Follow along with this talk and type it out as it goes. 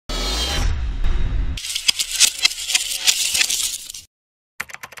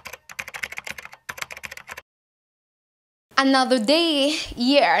Another day,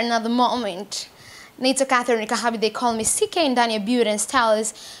 year, another moment. Naitwa Catherine Kahabi, they call me CK ndani ya Beauty and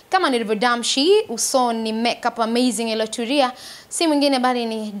Styles. Kama nilivyodamshi, usoni makeup amazing iloturia. Si mwingine bali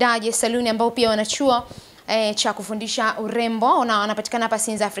ni Daje Saluni ambao pia wanachua cha kufundisha urembo na wanapatikana hapa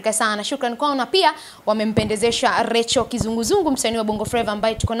South Africa sana. Shukrani kwao na pia wamempendezesha Rachel Kizunguzungu, msanii wa Bongo Fleva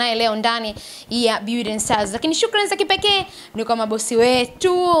ambaye tuko naye leo ndani ya Beauty and Styles. Lakini shukrani za kipekee ni kwa mabosi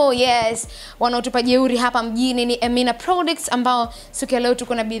wetu, yes, wanaotupa jeuri hapa mjini ni Emina Products ambao siku ya leo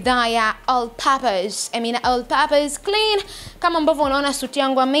tuko na bidhaa ya all purpose. Emina all purpose clean, kama ambavyo unaona suti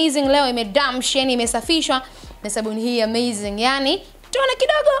yangu amazing leo imedamsh, yani imesafishwa na sabuni hii amazing. Yani tuone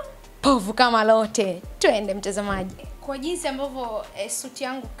kidogo povu kama lote. Twende mtazamaji. Kwa jinsi ambavyo suti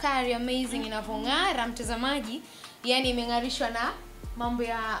yangu kari amazing inavong'ara mtazamaji, yani imeng'arishwa na mambo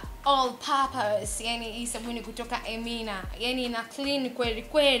ya all purpose, yani hii sabuni kutoka Emina. Yani ina clean kweli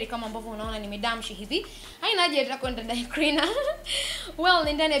kweli kama ambavyo unaona nimedamshi hivi. Haina haja ya kwenda dye cleaner. Well,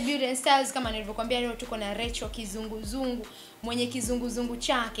 ni ndani ya Beauty and Styles kama nilivyokuambia, leo tuko na Rachel Kizunguzungu, mwenye kizunguzungu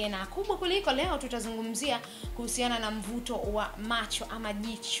chake, na kubwa kuliko leo tutazungumzia kuhusiana na mvuto wa macho ama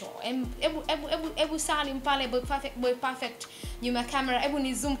jicho. Ebu Salim pale boy perfect nyuma camera, ebu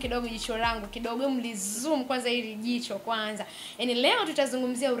ni zoom kidogo jicho langu kidogo, mlizoom kwanza hili jicho kwanza. Yani leo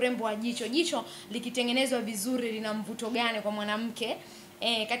tutazungumzia urembo wa jicho. Jicho likitengenezwa vizuri lina mvuto gani kwa mwanamke?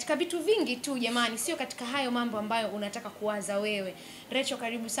 Katika vitu vingi tu jamani, sio katika hayo mambo ambayo unataka kuwaza wewe. Rachel,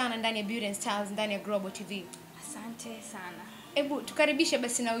 karibu sana ndani ya Beauty and Styles ndani ya Global TV. Asante sana. Ebu tukaribishe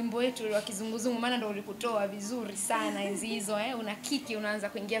basi na wimbo wetu wa Kizunguzungu, maana ndio ulikutoa vizuri sana enzi hizo, una kiki, unaanza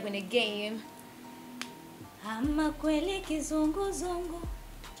kuingia kwenye game. Ama kweli kizunguzungu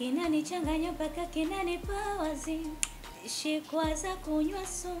kinanichanganya mpaka kinanipa wazimu, shikwaza kunywa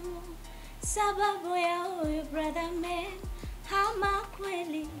sumu sababu ya huyu brother man. Ama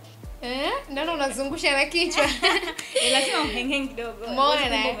kweli ndio unazungusha na kichwa. Lazima uhenge kidogo.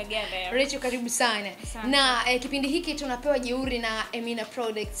 Rachel, karibu sana. Na kipindi hiki tunapewa jeuri na Emina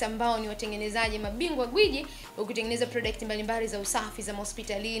Products ambao ni watengenezaji mabingwa gwiji ukitengeneza product mbalimbali za usafi za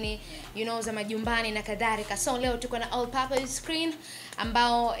hospitalini, za majumbani na kadhalika. So leo tuko na all purpose screen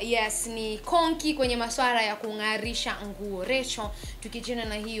ambao yes ni konki kwenye masuala ya kung'arisha nguo. Rachel, tukichana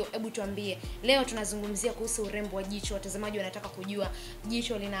na hiyo, hebu tuambie leo tunazungumzia kuhusu urembo wa jicho. Watazamaji wanataka kujua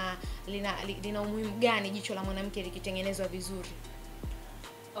jicho lina umuhimu gani, jicho la mwanamke likitengenezwa vizuri.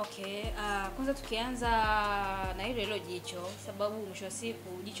 Okay, kwanza tukianza na hilo jicho, sababu mwisho wa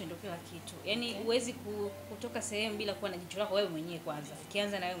siku jicho ndio kila kitu. Yani huwezi kutoka sehemu bila kuwa na jicho lako wewe mwenyewe kwanza.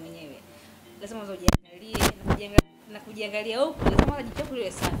 Ukianza na wewe mwenyewe, lazima ujiangalie na kujiangalia huko, lazima jicho lako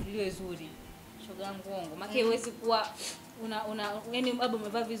liwe safi, liwe zuri. Shoga yangu uongo. Maana huwezi kuwa yani bado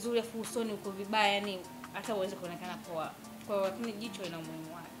umevaa vizuri afu usoni uko vibaya, yani hata uweze kuonekana poa. Kwa hiyo lakini jicho lina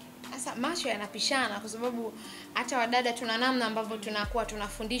umuhimu wake. Sasa macho yanapishana kwa sababu hata wadada tuna namna ambavyo tunakuwa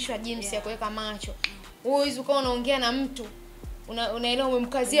tunafundishwa jinsi ya kuweka macho. Wewe ukawa unaongea na mtu unaelewa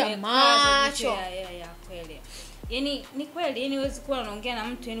umemkazia macho. Kweli. Yani ni kweli, yani huwezi kuwa unaongea na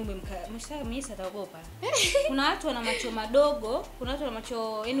mtu yani mimi sitaogopa. Kuna watu wana macho madogo, kuna watu wana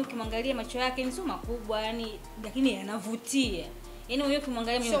macho yani ukimwangalia macho yake ni sio makubwa yani lakini yanavutia. Yani wewe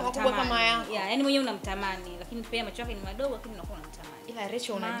ukimwangalia mwenyewe unamtamani. Yani mwenyewe unamtamani, lakini pia macho yake ni madogo lakini unakuwa unamtamani. Ila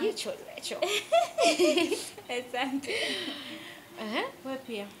Rachel una jicho, Rachel. Asante. Wewe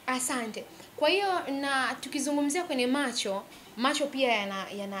pia. Asante. Kwa hiyo na tukizungumzia kwenye macho pia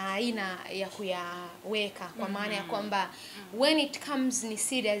yana aina ya kuyaweka kwa maana ya kwamba when it comes ni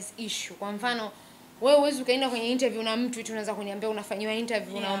serious issue. Kwa mfano wewe uwezi ukaenda kwenye interview na mtu unaanza kuniambia unafanywa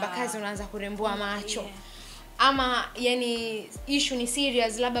interview, unaomba kazi, unaanza kurembua macho. Ama yani issue ni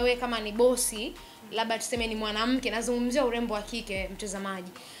serious, labda wewe kama ni bosi, labda tuseme ni mwanamke, nazungumzia urembo wa kike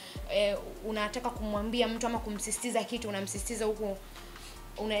mtazamaji. Unataka kumwambia mtu ama kumsisitiza kitu, unamsisitiza huko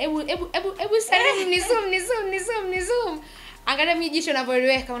ebu Salim ni zoom. Angalia mimi jicho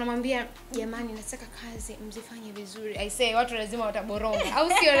linavyoeleweka, unamwambia jamani nataka kazi mzifanye vizuri. I say watu lazima wataboronga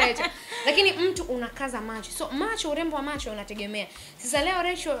au sio Rachel? Lakini mtu unakaza macho. So macho, urembo wa macho unategemea. Sasa leo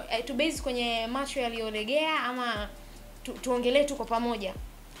Rachel to base kwenye macho yaliyolegea ama tuongelee tu kwa pamoja.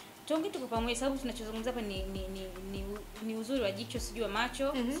 Tuongee tu kwa pamoja sababu tunachozungumza hapa ni uzuri wa jicho, sijui wa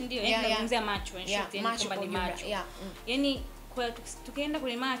macho, si ndio? Yani tunazungumzia macho, kwamba ni macho. Yani kwa tukienda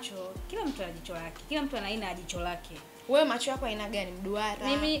kwenye macho, kila mtu ana jicho lake. Kila mtu ana aina ya jicho lake. Wewe macho yako aina gani? Mduara?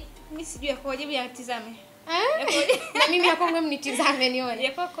 Mimi sijui yako, jibu yatizame. Na mimi yako ngome mnitizame nione.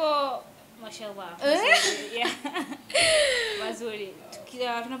 Yako mashallah. Mazuri.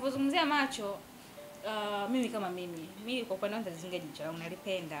 Tunapozungumzia macho, mimi kama mimi kwa upande wangu nazingatia jicho langu,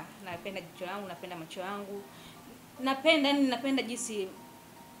 napenda jicho langu, napenda macho yangu. Napenda jinsi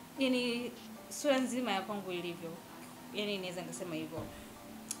yani sura nzima ya kwangu ilivyo. yani naweza ngasema hivyo.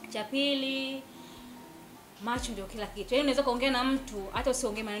 Cha pili, macho ndio kila kitu. Yaani unaweza kuongea na mtu hata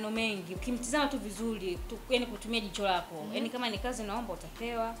usiongee maneno mengi. Ukimtizama tu vizuri, yani kutumia jicho lako. Yaani kama ni kazi unaomba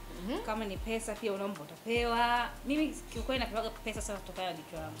utapewa, kama ni pesa pia unaomba utapewa. Mimi kiukweli napewaga pesa sana kutokana na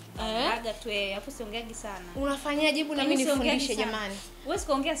jicho langu. Naga tu hapo siongeagi sana. Unafanyaje? Jibu na mimi nifundishe jamani. Huwezi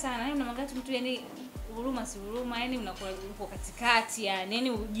kuongea sana. Yaani unamwangalia tu mtu yani huruma si huruma, yani unakuwa uko katikati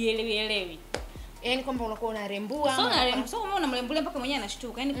yani ujielewi. Yaani kwamba unakuwa unarembua so unamrembulia mpaka mwenyewe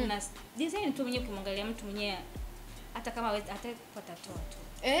anashtuka. Yaani kuna design tu mwenyewe ukimwangalia mtu mwenyewe hata kama atapata toto.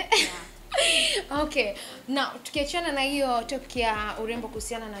 Okay. Na tukiachana na hiyo topic ya urembo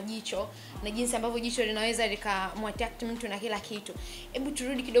kuhusiana na jicho na jinsi ambavyo jicho linaweza likamwattract mtu na kila kitu. Hebu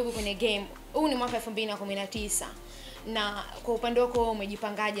turudi kidogo kwenye game. Huu ni mwaka 2019. Na kwa upande wako wewe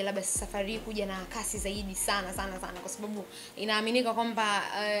umejipangaje labda safari kuja na kasi zaidi sana kwa sababu inaaminika kwamba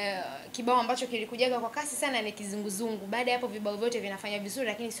kibao ambacho kilikujaga kwa kasi sana ni Kizunguzungu. Baada ya hapo vibao vyote vinafanya vizuri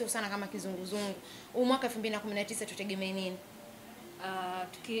lakini sio sana kama Kizunguzungu. Huu mwaka 2019 tutegemee nini?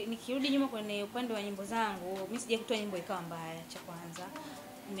 Nikirudi nyuma kwenye upande wa nyimbo zangu, mimi sijakutoa nyimbo ikawa mbaya. Cha kwanza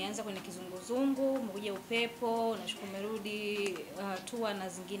nimeanza kwenye Kizunguzungu, umekuja Upepo, nashukuru umerudi, tour na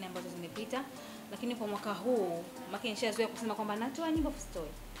zingine ambazo zimepita. Lakini kwa mwaka huu maki nishazoea kusema kwamba natoa nyimbo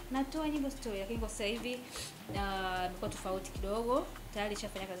story, lakini kwa sasa hivi imekuwa tofauti kidogo. Tayari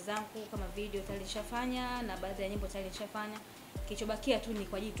nishafanya kazi zangu kama video, tayari nishafanya na baadhi ya nyimbo tayari nishafanya. Kilichobakia tu ni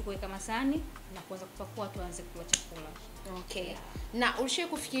kwa ajili tu kuweka masani na kuanza kupakua tuanze kula chakula. Okay. Na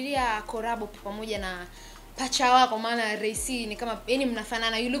ulishawahi kufikiria collab pamoja na pacha wako, maana Raisi ni kama yani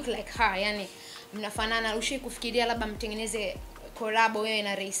mnafanana, you look like her, yani mnafanana. Ulishawahi kufikiria labda mtengeneze collab wewe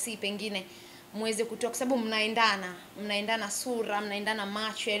na Raisi, pengine muweze kutoa, kwa sababu mnaendana sura, mnaendana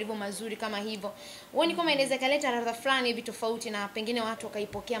macho yalivyo mazuri kama hivyo. Uone kama inaweza kaleta ladha fulani hivi tofauti na pengine watu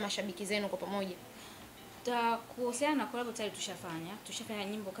wakaipokea mashabiki zenu kwa pamoja. Kuhusiana na collab tayari tushafanya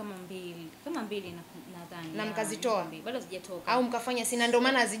nyimbo kama mbili nadhani. Na mkazitoa? Bado sijatoka. Au mkafanya sina ndo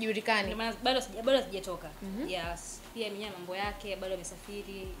maana hazijulikani? Bado sijatoka. Yes. Pia Emina mambo yake bado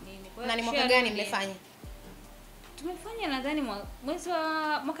amesafiri nini. Kwa hiyo na ni mwaka gani mlifanya? Tumefanya nadhani mwezi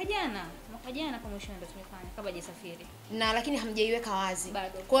wa mwaka jana kwa mwisho ndio tumefanya kabla hajasafiri. Na lakini hamjaiweka wazi.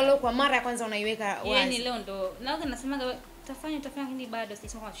 Bado. Kwa leo kwa mara ya kwanza unaiweka wazi. Yaani leo ndo nasemaga tafanya lakini bado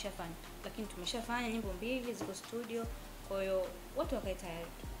sijasema kama tushafanya. Lakini tumeshafanya nyimbo mbili ziko studio. Kwa hiyo watu wakae tayari.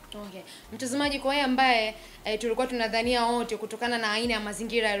 Okay. Mtazamaji, kwa yeye ambaye tulikuwa tunadhania wote kutokana na aina ya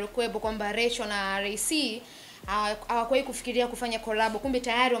mazingira yaliokuwepo kwamba Rachel na Raisi hawakuwahi kufikiria kufanya collab, kumbe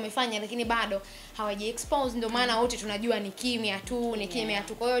tayari wamefanya lakini bado hawaji expose, ndio maana wote tunajua ni kimya tu.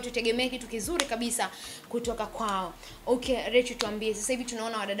 Kwa hiyo tutegemee kitu kizuri kabisa kutoka kwao. Okay, Rachel, tuambie sasa hivi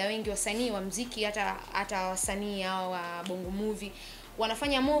tunaona wadada wengi wasanii wa muziki, hata wasanii hao wa Bongo Movie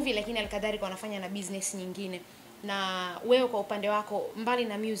wanafanya movie lakini alikadhalika wanafanya na business nyingine. Na wewe kwa upande wako mbali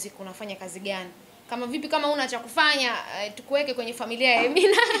na music unafanya kazi gani? Kama vipi kama una cha kufanya tukuweke kwenye familia ya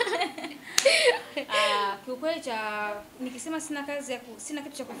Emina? Kiukweli nikisema sina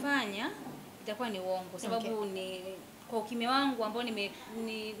kitu cha kufanya itakuwa ni uongo, sababu ni kwa ukimya wangu ambao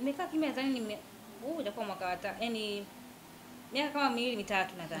nimekaa kimya nadhani itakuwa mwaka yani miaka kama 2-3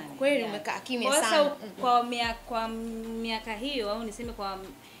 nadhani. Kweli umekaa kimya sana. Kwa miaka hiyo au niseme kwa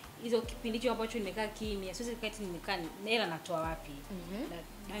hizo kipindi hicho ambacho nimekaa kimya, siwezi kati nimekaa hela natoa wapi?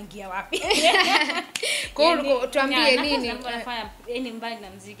 Naingia wapi? Kwa hiyo tuambie nini nafanya yani mbali na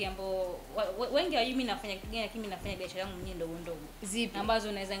muziki ambao wengi hawajui mimi nafanya kitu gani, lakini nafanya biashara yangu mwenyewe ndogo zipi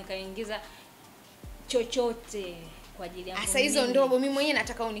ambazo naweza nikaingiza chochote kwa ajili yangu. Sasa hizo ndogo mimi mwenyewe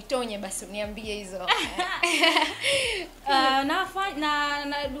nataka unitonye, basi uniambie hizo.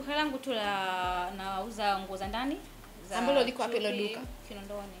 Na duka langu tu nauza nguo za ndani ambalo liko wapi hilo duka?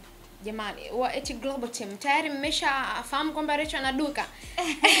 Kinondoni. Jamani, wa eti Global Team tayari mmeshafahamu kwamba Rachel ana duka?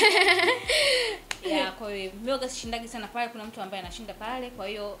 Kwa hiyo mimi sishindagi sana pale, kuna mtu ambaye anashinda pale, kwa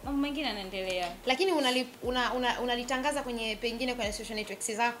hiyo mambo mengine yanaendelea. Lakini unalitangaza kwenye pengine kwenye social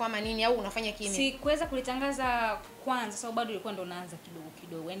networks zako ama nini, au unafanya kimya? Sikuweza kulitangaza kwanza sababu bado ilikuwa ndo naanza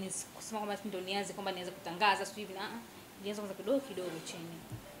kidogo. Yaani kusema kwamba ndo nianze kwamba nianze kutangaza sio hivi nilianza kwanza kidogo chini.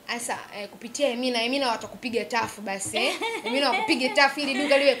 Asa kupitia Emina watakupiga tafu basi Emina wakupige tafu ili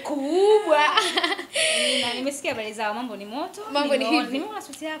duka liwe kubwa. Nimesikia habari zao, mambo ni moto. Mambo ni hivi. Nimeona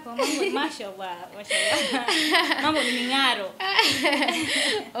suti yako, mambo mashallah. Mambo ni mingaro.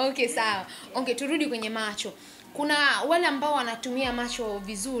 Okay, sawa. Okay, turudi kwenye macho. Kuna wale ambao wanatumia macho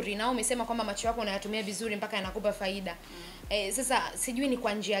vizuri, na umesema kwamba macho yako unayatumia vizuri mpaka yanakupa faida. Sasa sijui ni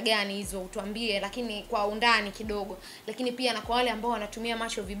kwa njia gani hizo utuambie, lakini kwa undani kidogo. Lakini pia na kwa wale ambao wanatumia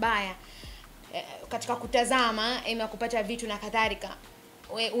macho vibaya katika kutazama kupata vitu na kadhalika.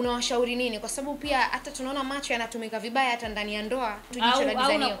 unawashauri nini? Kwa sababu pia hata tunaona macho yanatumika vibaya hata ndani ya ndoa, tujicho la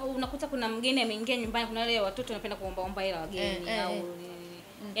design hiyo. Unakuta kuna mgeni ameingia nyumbani, kuna wale watoto wanapenda kuomba hela wageni au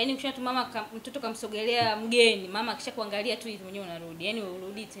yaani ukisha mama mtoto kamsogelea mgeni, mama akisha kuangalia tu hivi mwenyewe unarudi. Yaani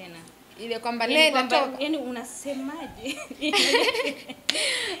urudi tena. Ile kwamba nenda toka. Yaani unasemaje?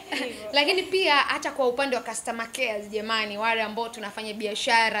 Lakini pia hata kwa upande wa customer care jamani, wale ambao tunafanya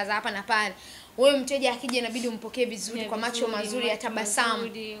biashara za hapa na pale, wewe mteja akija inabidi umpokee vizuri, kwa macho mazuri ya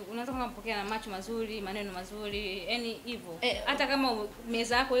tabasamu. Unaweza kumpokea na macho mazuri, maneno mazuri, yani hivyo. Hata kama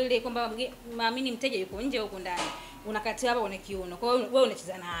meza yako ile kwamba maamini mteja yuko nje huko ndani, unakatia hapa una kiuno. Kwa hiyo wewe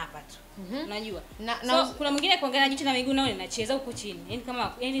unacheza na hapa tu. Unajua. So kuna mwingine kuangalia jicho na miguu nao inacheza huko chini. Yaani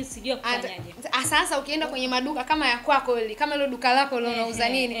kama sijui kufanyaje. Sasa ukienda kwenye maduka kama ya kwako ile, kama ile duka lako ile unauza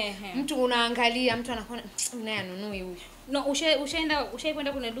nini, mtu unaangalia, mtu anakuona naye anunui huyu. No,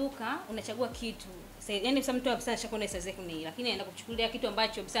 ushaenda kuna duka, unachagua kitu. Yaani mtu abisa shakona size yake ni, lakini anaenda kuchukulia kitu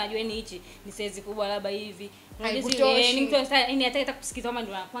ambacho abisa anajua ni hichi ni size kubwa labda hivi. Ni mtu yani hata kusikiza kama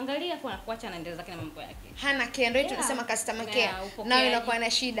ndio kuangalia kwa kuacha anaendelea zake na mambo yake. Hana care, ndio tunasema customer care. Nayo inakuwa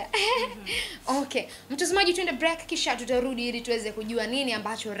na shida. Okay. Mtazamaji, tuende break kisha tutarudi ili tuweze kujua nini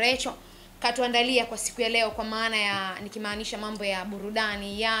ambacho Rachel katuandalia kwa siku ya leo, kwa maana ya nikimaanisha mambo ya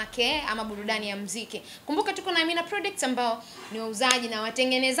burudani yake ama burudani ya muziki. Kumbuka tuko na Emina Products ambao ni wauzaji na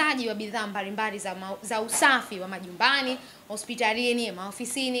watengenezaji wa bidhaa mbalimbali za usafi wa majumbani, hospitalini,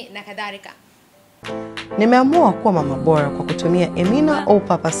 maofisini na kadhalika. Nimeamua kuwa mama bora kwa kutumia Emina All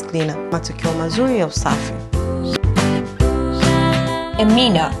Purpose Cleaner, matokeo mazuri ya usafi.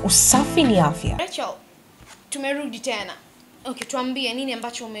 Emina, usafi ni afya. Rachel, tumerudi tena. Okay, tuambie nini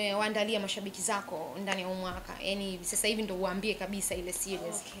ambacho umewaandalia mashabiki zako ndani ya mwaka. Yaani sasa hivi ndio uambie kabisa ile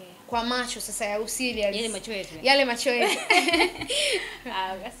serious. Okay. Kwa macho sasa ya userious. Yale macho yetu.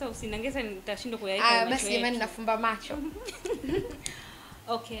 Sasa usinangeza nitashindwa kuyaweka macho yetu. Basi jamani nafumba macho.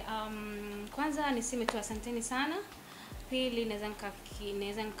 Okay, kwanza niseme tu asanteni sana. Pili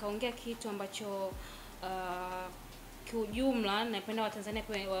naweza nikaongea kitu ambacho kiujumla napenda Watanzania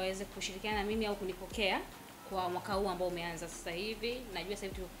waweze kushirikiana na mimi au kunipokea kwa mwaka huu ambao umeanza sasa hivi. Najua sasa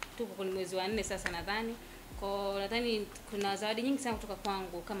hivi tuko kwenye mwezi wa 4 sasa nadhani. Nadhani kuna zawadi nyingi sana kutoka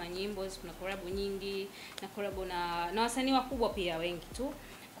kwangu kama nyimbo, kuna collab nyingi na collab na wasanii wakubwa pia wengi tu.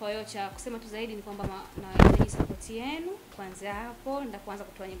 Kwa hiyo cha kusema tu zaidi ni kwamba nahitaji support yenu. Kwanza hapo ndio kuanza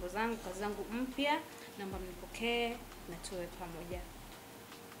kutoa nyimbo zangu, kazi zangu mpya, naomba mnipokee na tuwe pamoja.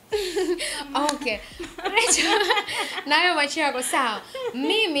 Okay. Rachel, nayo macho yako sawa.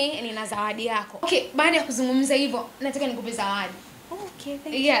 Mimi nina zawadi yako. Okay, baada ya kuzungumza hivyo, nataka nikupe zawadi. Okay,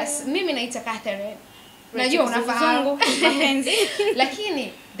 thank you. Yes, mimi naita Catherine. Najua unafahamu mapenzi.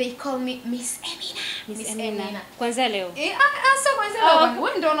 Lakini they call me Miss Emina. Kwanza leo. So kwanza leo.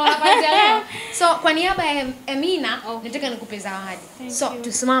 Wewe ndio unaona kwanza leo. So kwa niaba ya Emina, nataka nikupe zawadi. So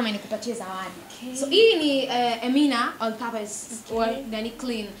tusimame nikupatie zawadi. Okay. So hii ni Emina All Purpose yani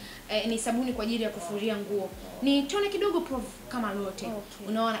clean. Ni sabuni kwa ajili ya kufuria nguo. Ni tone kidogo prof kama lote. Okay.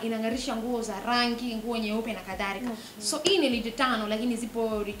 Unaona inangarisha nguo za rangi, nguo nyeupe na kadhalika. Okay. So hii ni lita 5 lakini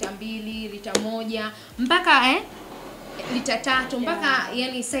zipo lita 2, lita 1 mpaka lita 3 mpaka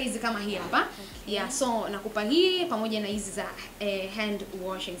yani size kama hii hapa. Okay. Yeah, so nakupa hii pamoja na hizi za hand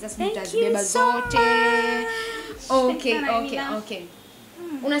washing. Sasa nitazibeba zote. Okay.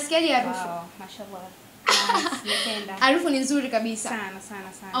 Unasikiaje harufu? Wow, mashallah. Napenda. Harufu ni nzuri kabisa.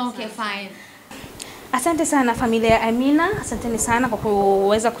 Sana. Okay, fine. Asante sana familia ya Emina, asanteni sana kwa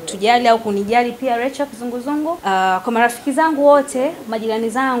kuweza kutujali au kunijali pia Rachel Kizunguzungu. Kwa marafiki zangu wote, majirani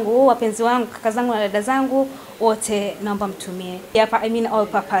zangu, wapenzi wangu, kaka zangu na dada zangu wote naomba mtumie. Hapa Emina All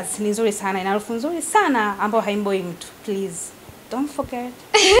Purpose ni nzuri sana, ina harufu nzuri sana ambayo haimboi mtu. Please don't forget.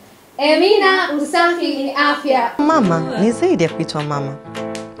 Emina, usafi ni afya. Mama ni zaidi ya kuitwa mama.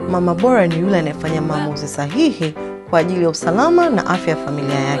 Mama bora ni yule anayefanya maamuzi sahihi kwa ajili ya usalama na afya ya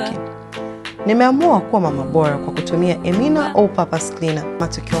familia yake. Nimeamua kuwa mama bora kwa kutumia Emina All Purpose Cleaner,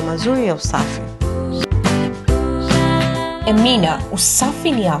 matokeo mazuri ya usafi. Emina,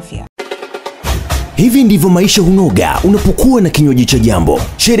 usafi ni afya. Hivi ndivyo maisha hunoga unapokuwa na kinywaji cha Jambo.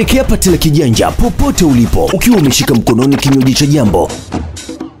 Sherekea patela kijanja popote ulipo ukiwa umeshika mkononi kinywaji cha Jambo.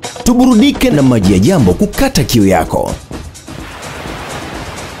 Tuburudike na maji ya Jambo kukata kiu yako.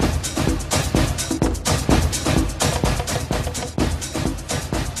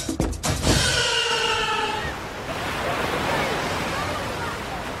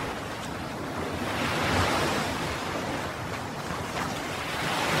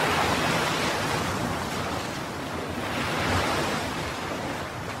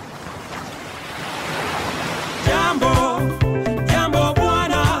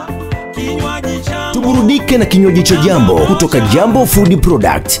 Tuburudike na kinywaji cha Jambo kutoka Jambo Food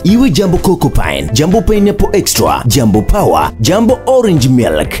Product. Iwe Jambo Coco Pine, Jambo Pineapple Extra, Jambo Power, Jambo Orange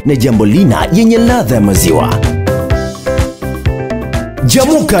Milk na Jambo Lina yenye ladha ya maziwa.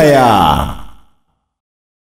 Jamukaya.